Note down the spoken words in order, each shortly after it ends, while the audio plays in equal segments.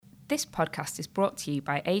This podcast is brought to you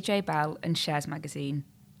by AJ Bell and Shares Magazine.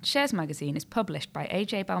 Shares Magazine is published by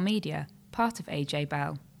AJ Bell Media, part of AJ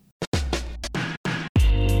Bell.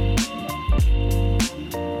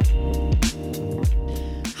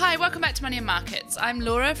 Hi, welcome back to Money and Markets. I'm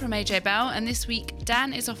Laura from AJ Bell, and this week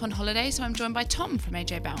Dan is off on holiday, so I'm joined by Tom from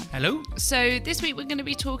AJ Bell. Hello. So this week we're going to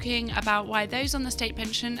be talking about why those on the state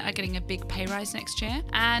pension are getting a big pay rise next year,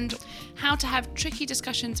 and how to have tricky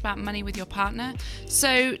discussions about money with your partner.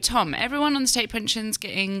 So Tom, everyone on the state pension's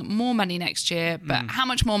getting more money next year, but how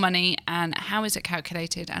much more money, and how is it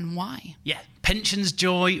calculated, and why? Yeah, pensions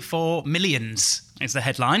joy for millions is the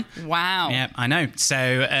headline. Wow. Yeah, I know.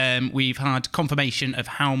 So we've had confirmation of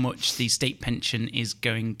how much the state pension is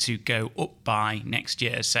going to go up by next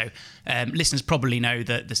year. So listeners probably know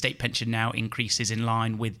that the state pension now increases in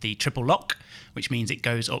line with the triple lock, which means it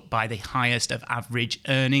goes up by the highest of average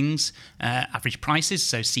earnings, average prices,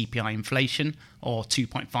 so CPI inflation, or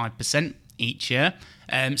 2.5% each year.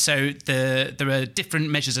 So there are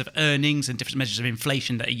different measures of earnings and different measures of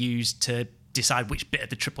inflation that are used to decide which bit of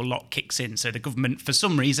the triple lock kicks in. So the government, for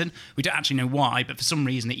some reason, we don't actually know why, but for some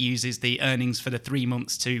reason it uses the earnings for the 3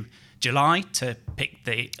 months to July to pick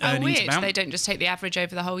the earnings weird. amount. They don't just take the average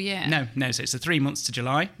over the whole year? No, so it's the 3 months to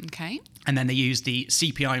July. Okay. And then they use the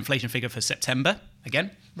CPI inflation figure for September,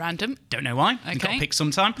 again. Random. Don't know why. Okay. You've got to pick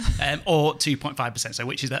sometime. Or 2.5%, so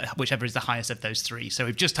whichever is the highest of those three. So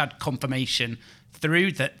we've just had confirmation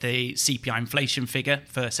through that the CPI inflation figure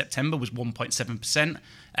for September was 1.7%,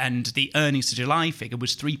 and the earnings to July figure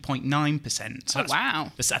was 3.9%. So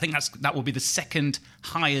wow. I think that will be the second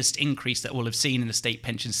highest increase that we'll have seen in the state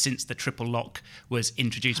pension since the triple lock was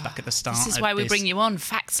introduced back at the start. This is why we bring you on,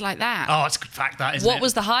 facts like that. Oh, it's a good fact, that, isn't it? What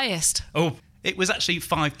was the highest? Oh, it was actually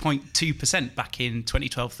 5.2% back in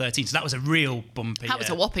 2012-13. So that was a real bumper year. That was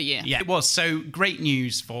a whopper year. Yeah, it was. So great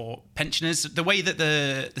news for pensioners. The way that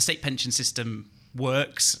the state pension system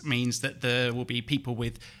works means that there will be people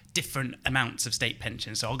with different amounts of state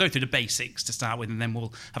pension. So I'll go through the basics to start with, and then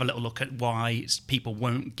we'll have a little look at why people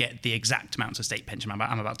won't get the exact amounts of state pension I'm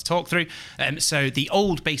about to talk through. So the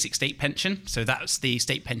old basic state pension, so that's the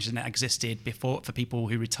state pension that existed before for people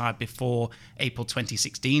who retired before April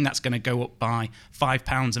 2016, that's going to go up by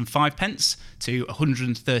 £5.05 to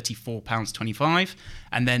 £134.25.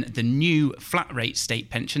 And then the new flat rate state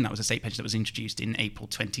pension, that was a state pension that was introduced in April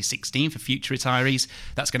 2016 for future retirees,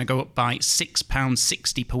 that's going to go up by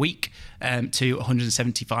 £6.60 per week to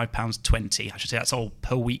 £175.20. I should say that's all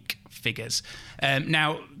per week figures.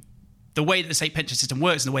 Now, the way that the state pension system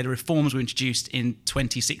works and the way the reforms were introduced in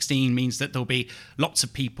 2016 means that there'll be lots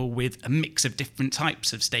of people with a mix of different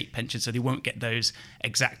types of state pensions, so they won't get those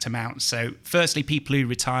exact amounts. So firstly, people who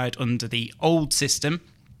retired under the old system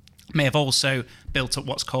may have also built up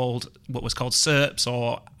what was called SERPs,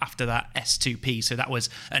 or after that S2P. So that was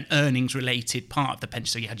an earnings related part of the pension.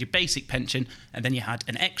 So you had your basic pension, and then you had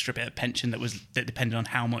an extra bit of pension that depended on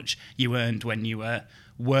how much you earned when you were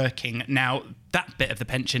working. Now, that bit of the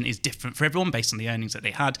pension is different for everyone based on the earnings that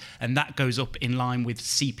they had, and that goes up in line with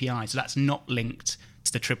CPI. So that's not linked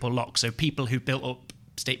to the triple lock. So people who built up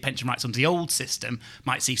state pension rights under the old system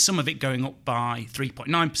might see some of it going up by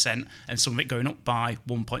 3.9% and some of it going up by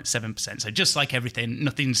 1.7%. So just like everything,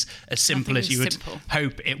 nothing's as simple as you would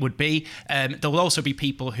hope it would be. There will also be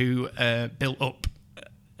people who built up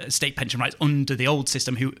state pension rights under the old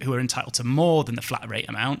system who are entitled to more than the flat rate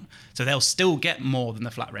amount. So they'll still get more than the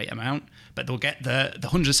flat rate amount, but they'll get the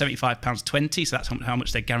 £175.20, so that's how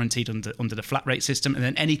much they're guaranteed under the flat rate system. And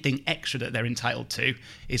then anything extra that they're entitled to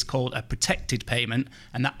is called a protected payment,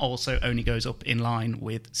 and that also only goes up in line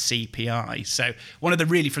with CPI. So one of the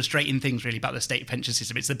really frustrating things really about the state pension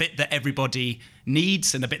system, it's the bit that everybody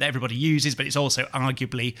needs and the bit that everybody uses, but it's also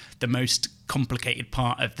arguably the most complicated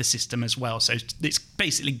part of the system as well. So it's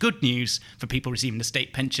basically good news for people receiving the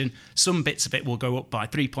state pension. Some bits of it will go up by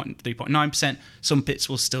 3.9%. Some bits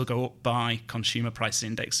will still go up by consumer price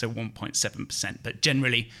index, so 1.7%. But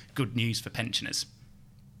generally, good news for pensioners.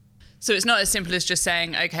 So it's not as simple as just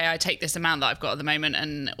saying, okay, I take this amount that I've got at the moment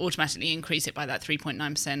and automatically increase it by that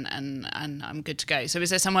 3.9% and I'm good to go. So is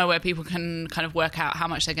there somewhere where people can kind of work out how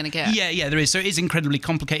much they're going to get? Yeah, there is. So it is incredibly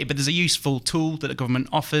complicated, but there's a useful tool that the government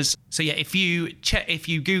offers. So yeah, if you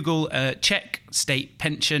Google check state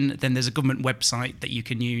pension, then there's a government website that you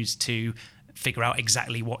can use to figure out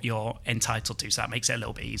exactly what you're entitled to. So that makes it a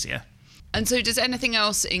little bit easier. And so does anything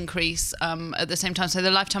else increase at the same time? So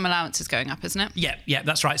the lifetime allowance is going up, isn't it? Yeah,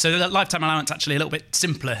 that's right. So the lifetime allowance actually a little bit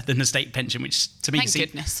simpler than the state pension, which to me,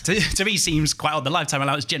 to me seems quite odd. The lifetime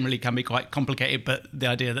allowance generally can be quite complicated, but the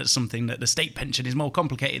idea that something that the state pension is more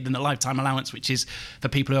complicated than the lifetime allowance, which is for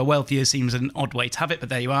people who are wealthier, seems an odd way to have it. But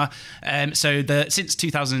there you are. Since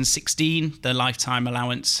 2016, the lifetime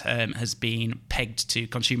allowance has been pegged to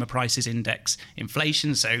consumer prices index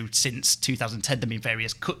inflation. So since 2010, there have been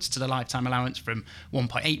various cuts to the lifetime allowance from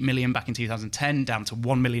 1.8 million back in 2010 down to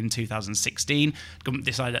 1 million in 2016. The government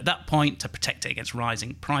decided at that point to protect it against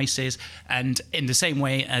rising prices, and in the same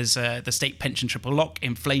way as the state pension triple lock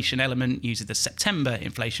inflation element uses the September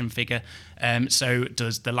inflation figure, so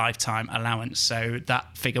does the lifetime allowance. So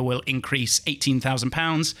that figure will increase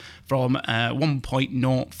 £18,000 from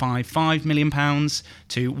 £1.055 million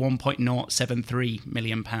to £1.073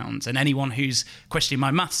 million. And anyone who's questioning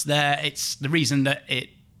my maths there, it's the reason that it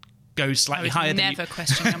goes slightly higher. Never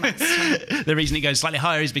question your maths. The reason it goes slightly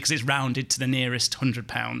higher is because it's rounded to the nearest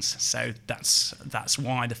 £100. So that's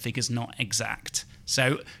why the figure's not exact.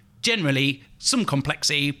 So generally, some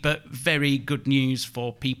complexity, but very good news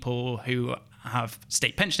for people who have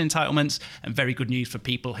state pension entitlements, and very good news for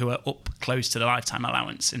people who are up close to the lifetime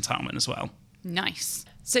allowance entitlement as well. Nice.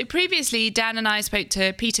 So previously, Dan and I spoke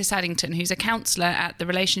to Peter Saddington, who's a counsellor at the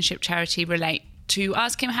relationship charity Relate, to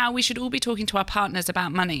ask him how we should all be talking to our partners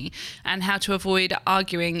about money and how to avoid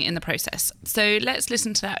arguing in the process. So let's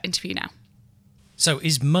listen to that interview now. So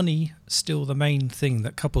is money still the main thing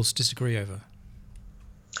that couples disagree over?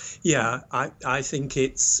 Yeah, I think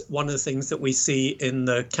it's one of the things that we see in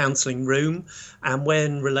the counselling room. And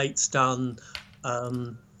when Relate's done,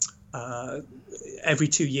 every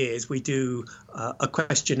 2 years we do a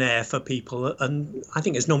questionnaire for people. And I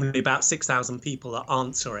think it's normally about 6,000 people that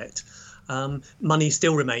answer it. Money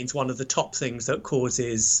still remains one of the top things that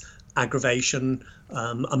causes aggravation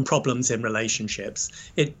and problems in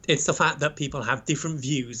relationships. It's the fact that people have different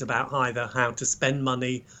views about either how to spend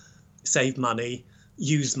money, save money,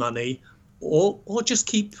 use money, or just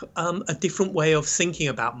keep a different way of thinking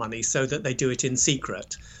about money so that they do it in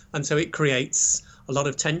secret. And so it creates a lot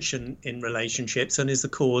of tension in relationships and is the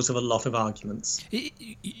cause of a lot of arguments.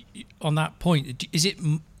 On that point, is it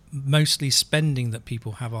mostly spending that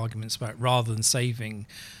people have arguments about rather than saving?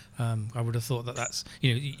 I would have thought that's,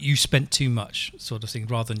 you spent too much sort of thing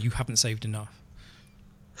rather than you haven't saved enough.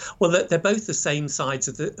 Well, they're both the same sides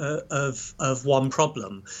of one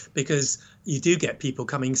problem, because you do get people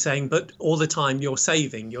coming saying, but all the time you're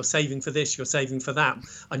saving for this, you're saving for that,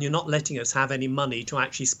 and you're not letting us have any money to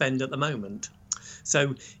actually spend at the moment.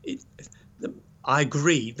 So I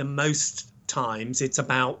agree, the most times it's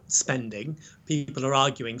about spending. People are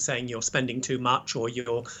arguing, saying you're spending too much, or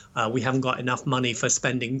we haven't got enough money for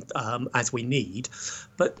spending as we need.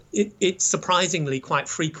 But it's surprisingly quite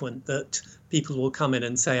frequent that people will come in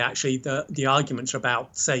and say, actually, the arguments are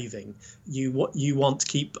about saving. You want to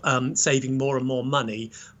keep saving more and more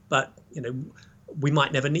money, but we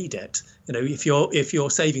might never need it. If you're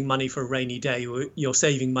saving money for a rainy day, or you're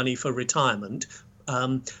saving money for retirement,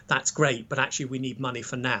 that's great, but actually we need money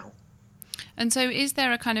for now. And so is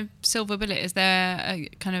there a kind of silver bullet? Is there a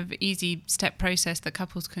kind of easy step process that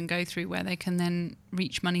couples can go through where they can then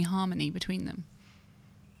reach money harmony between them?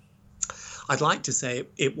 I'd like to say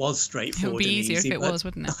it was straightforward. It would be easier and easy, if it was,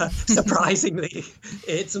 wouldn't it? Surprisingly,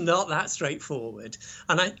 it's not that straightforward.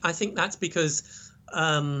 And I think that's because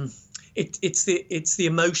it's the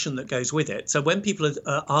emotion that goes with it. So when people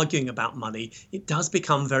are arguing about money, it does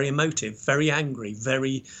become very emotive, very angry,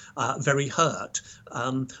 very hurt,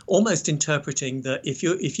 almost interpreting that if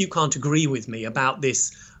you can't agree with me about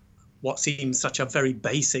this, what seems such a very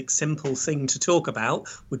basic, simple thing to talk about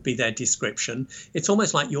would be their description. It's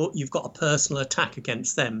almost like you've got a personal attack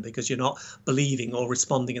against them because you're not believing or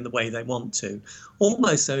responding in the way they want to.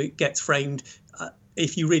 Almost so it gets framed,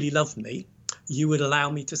 if you really love me, you would allow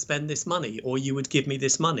me to spend this money, or you would give me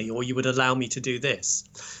this money, or you would allow me to do this.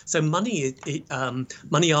 So money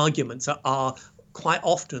arguments are quite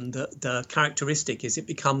often the characteristic is it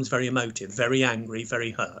becomes very emotive, very angry, very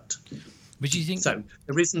hurt. But do you think so?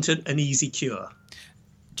 There isn't an easy cure.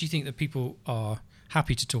 Do you think that people are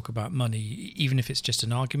happy to talk about money, even if it's just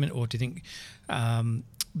an argument, or do you think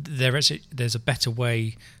there's a better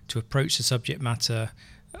way to approach the subject matter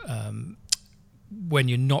when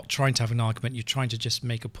you're not trying to have an argument, you're trying to just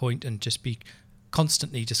make a point and just be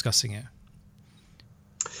constantly discussing it?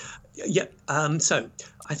 Yeah. So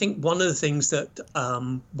I think one of the things that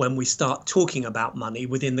when we start talking about money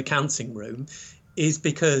within the counselling room is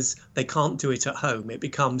because they can't do it at home. It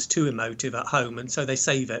becomes too emotive at home, and so they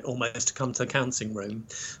save it almost to come to the counselling room.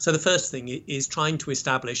 So the first thing is trying to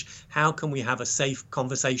establish, how can we have a safe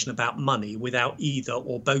conversation about money without either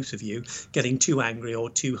or both of you getting too angry or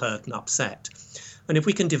too hurt and upset. And if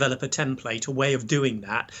we can develop a template, a way of doing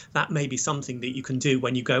that, that may be something that you can do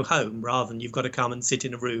when you go home, rather than you've got to come and sit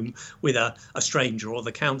in a room with a stranger or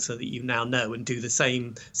the counsellor that you now know and do the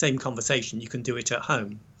same conversation. You can do it at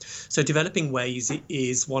home. So developing ways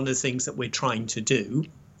is one of the things that we're trying to do.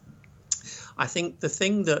 I think the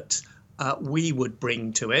thing that we would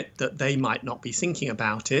bring to it, that they might not be thinking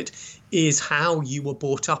about it, is how you were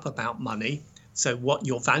brought up about money. So what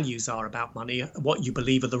your values are about money, what you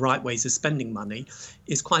believe are the right ways of spending money,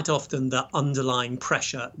 is quite often the underlying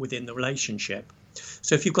pressure within the relationship.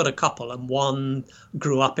 So if you've got a couple and one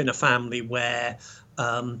grew up in a family where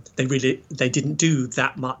they didn't do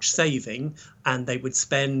that much saving, and they would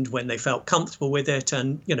spend when they felt comfortable with it,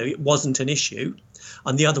 and it wasn't an issue,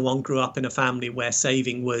 and the other one grew up in a family where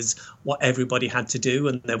saving was what everybody had to do,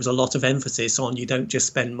 and there was a lot of emphasis on you don't just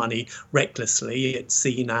spend money recklessly, it's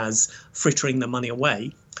seen as frittering the money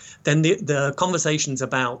away, then the conversations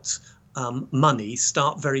about money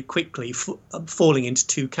start very quickly falling into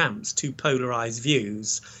two camps, two polarized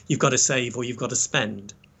views. You've got to save or you've got to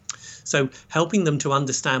spend. So helping them to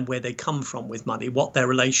understand where they come from with money, what their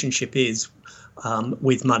relationship is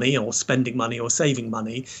with money, or spending money or saving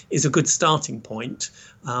money, is a good starting point.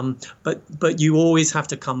 But you always have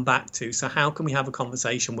to come back to, so how can we have a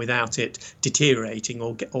conversation without it deteriorating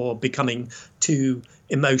or becoming too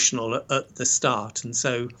emotional at the start? And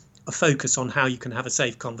so a focus on how you can have a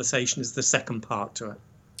safe conversation is the second part to it.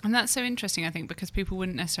 And that's so interesting, I think, because people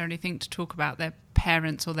wouldn't necessarily think to talk about their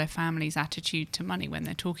parents' or their family's attitude to money when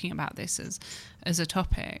they're talking about this as a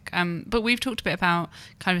topic. But we've talked a bit about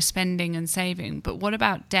kind of spending and saving. But what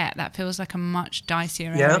about debt? That feels like a much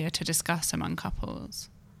dicier area to discuss among couples.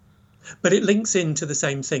 But it links into the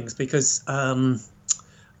same things because, so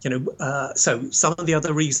some of the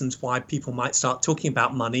other reasons why people might start talking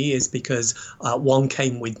about money is because one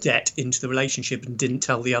came with debt into the relationship and didn't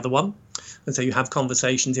tell the other one. And so you have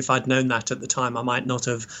conversations. If I'd known that at the time, I might not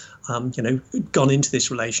have, gone into this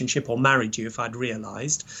relationship or married you if I'd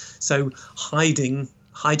realised. So hiding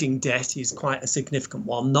debt is quite a significant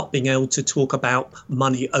one, not being able to talk about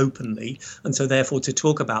money openly. And so therefore to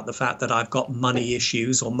talk about the fact that I've got money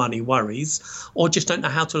issues or money worries, or just don't know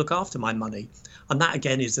how to look after my money. And that,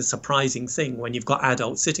 again, is a surprising thing when you've got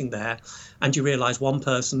adults sitting there and you realise one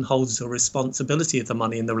person holds the responsibility of the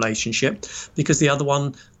money in the relationship because the other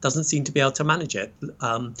one doesn't seem to be able to manage it,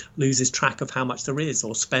 loses track of how much there is,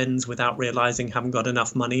 or spends without realising haven't got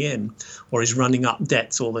enough money in, or is running up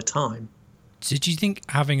debts all the time. So do you think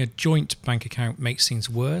having a joint bank account makes things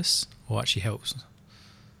worse or actually helps?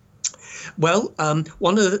 Well,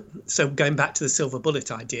 so going back to the silver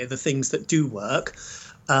bullet idea, the things that do work,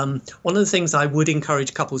 one of the things I would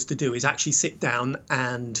encourage couples to do is actually sit down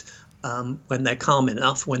and when they're calm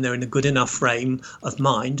enough, when they're in a good enough frame of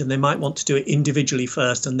mind, and they might want to do it individually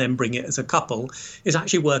first and then bring it as a couple, is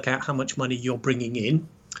actually work out how much money you're bringing in.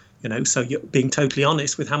 So you're being totally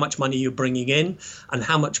honest with how much money you're bringing in and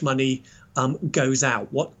how much money goes out,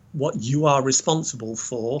 what you are responsible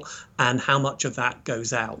for and how much of that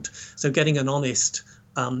goes out. So getting an honest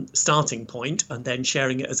starting point and then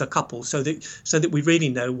sharing it as a couple so that we really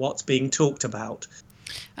know what's being talked about.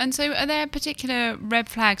 And so are there particular red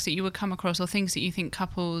flags that you would come across or things that you think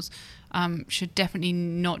couples should definitely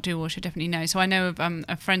not do or should definitely know? So I know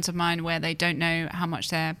of friends of mine where they don't know how much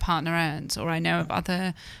their partner earns, or I know of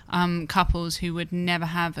other couples who would never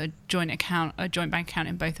have a joint bank account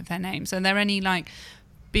in both of their names. Are there any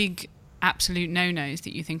big absolute no-nos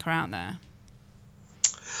that you think are out there?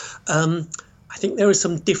 I think there are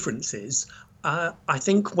some differences. I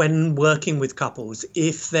think when working with couples,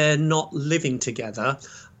 if they're not living together,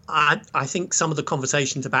 I think some of the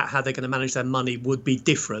conversations about how they're going to manage their money would be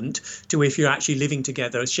different to if you're actually living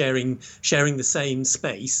together, sharing the same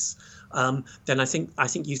space. Then I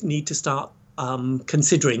think you need to start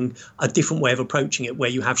considering a different way of approaching it, where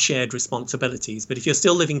you have shared responsibilities. But if you're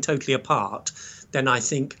still living totally apart, then I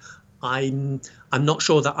think I'm not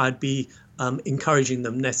sure that I'd be encouraging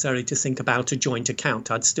them necessarily to think about a joint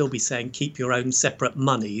account. I'd still be saying keep your own separate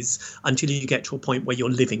monies until you get to a point where you're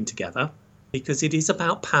living together, because it is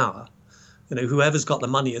about power. Whoever's got the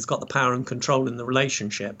money has got the power and control in the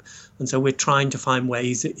relationship. And so we're trying to find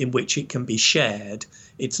ways in which it can be shared.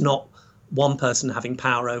 It's not one person having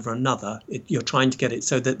power over another. You're trying to get it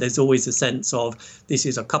so that there's always a sense of this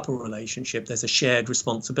is a couple relationship. There's a shared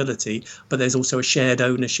responsibility, but there's also a shared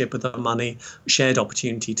ownership of the money, shared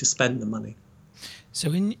opportunity to spend the money.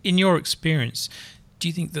 So in your experience, do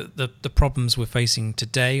you think that the problems we're facing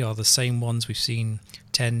today are the same ones we've seen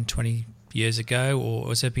 10, 20 years ago, or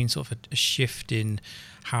has there been sort of a shift in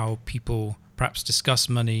how people perhaps discuss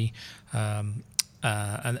money and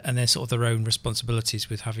their sort of their own responsibilities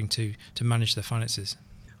with having to manage their finances?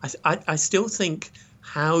 I still think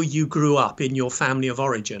how you grew up in your family of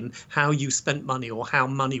origin, how you spent money or how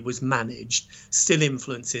money was managed still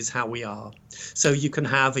influences how we are. So you can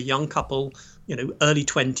have a young couple, early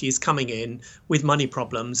 20s coming in with money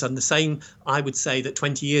problems, and the same, I would say that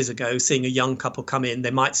 20 years ago, seeing a young couple come in, they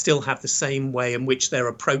might still have the same way in which they're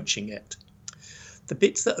approaching it. The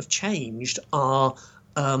bits that have changed are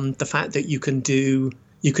the fact that you can do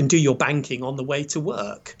your banking on the way to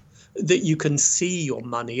work, that you can see your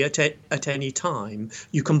money at any time.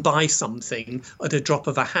 You can buy something at a drop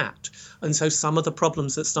of a hat. And so some of the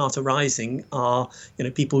problems that start arising are,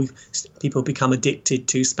 people become addicted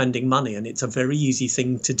to spending money, and it's a very easy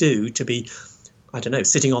thing to do, to be,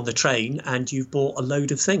 sitting on the train and you've bought a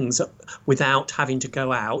load of things without having to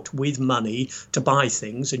go out with money to buy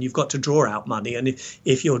things, and you've got to draw out money. And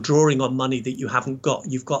if you're drawing on money that you haven't got,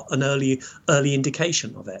 you've got an early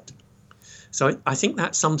indication of it. So I think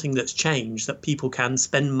that's something that's changed, that people can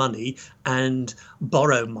spend money and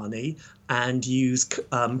borrow money and use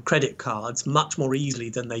credit cards much more easily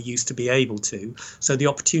than they used to be able to. So the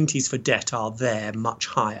opportunities for debt are there much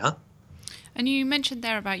higher. And you mentioned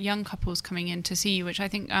there about young couples coming in to see you, which I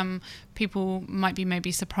think people might be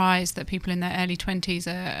maybe surprised that people in their early 20s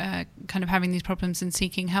are kind of having these problems and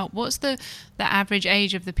seeking help. What's the average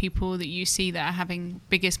age of the people that you see that are having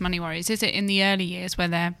biggest money worries? Is it in the early years where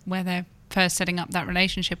they're first setting up that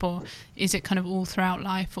relationship, or is it kind of all throughout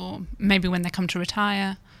life, or maybe when they come to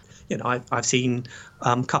retire? I've seen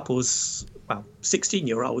couples,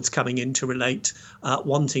 16-year-olds coming in to relate,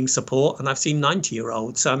 wanting support, and I've seen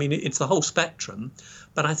 90-year-olds. So, it's the whole spectrum.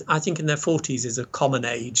 But I think in their 40s is a common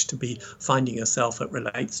age to be finding yourself at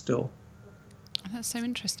Relate still. That's so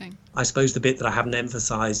interesting. I suppose the bit that I haven't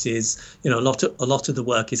emphasised is, a lot of the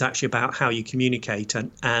work is actually about how you communicate,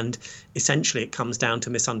 and essentially it comes down to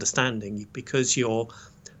misunderstanding, because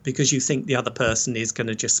you think the other person is going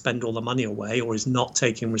to just spend all the money away or is not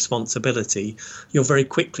taking responsibility. You're very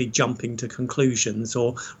quickly jumping to conclusions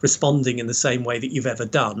or responding in the same way that you've ever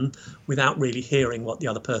done without really hearing what the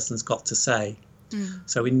other person's got to say.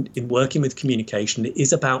 So in working with communication, it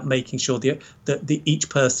is about making sure that each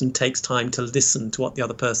person takes time to listen to what the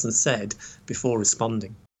other person said before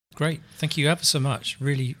responding. Great. Thank you ever so much.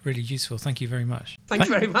 Really, really useful. Thank you very much. Thank you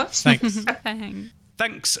very much. Thanks. Thanks.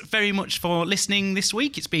 Thanks very much for listening this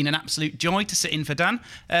week. It's been an absolute joy to sit in for Dan.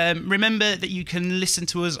 Remember that you can listen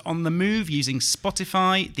to us on the move using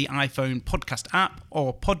Spotify, the iPhone podcast app,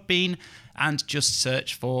 or Podbean, and just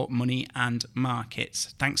search for Money and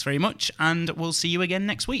Markets. Thanks very much, and we'll see you again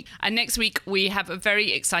next week. And next week, we have a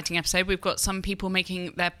very exciting episode. We've got some people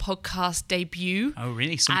making their podcast debut. Oh,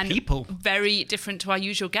 really? Some and people? Very different to our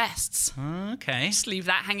usual guests. Okay. Just leave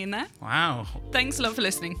that hanging there. Wow. Thanks a lot for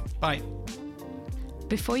listening. Bye.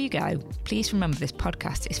 Before you go, please remember this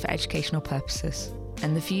podcast is for educational purposes,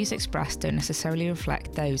 and the views expressed don't necessarily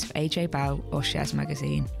reflect those of AJ Bell or Shares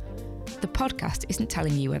Magazine. The podcast isn't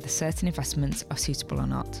telling you whether certain investments are suitable or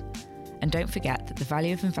not. And don't forget that the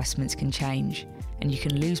value of investments can change, and you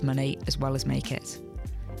can lose money as well as make it.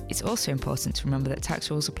 It's also important to remember that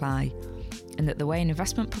tax rules apply, and that the way an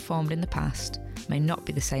investment performed in the past may not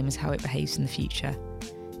be the same as how it behaves in the future.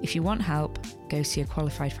 If you want help, go see a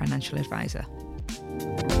qualified financial advisor.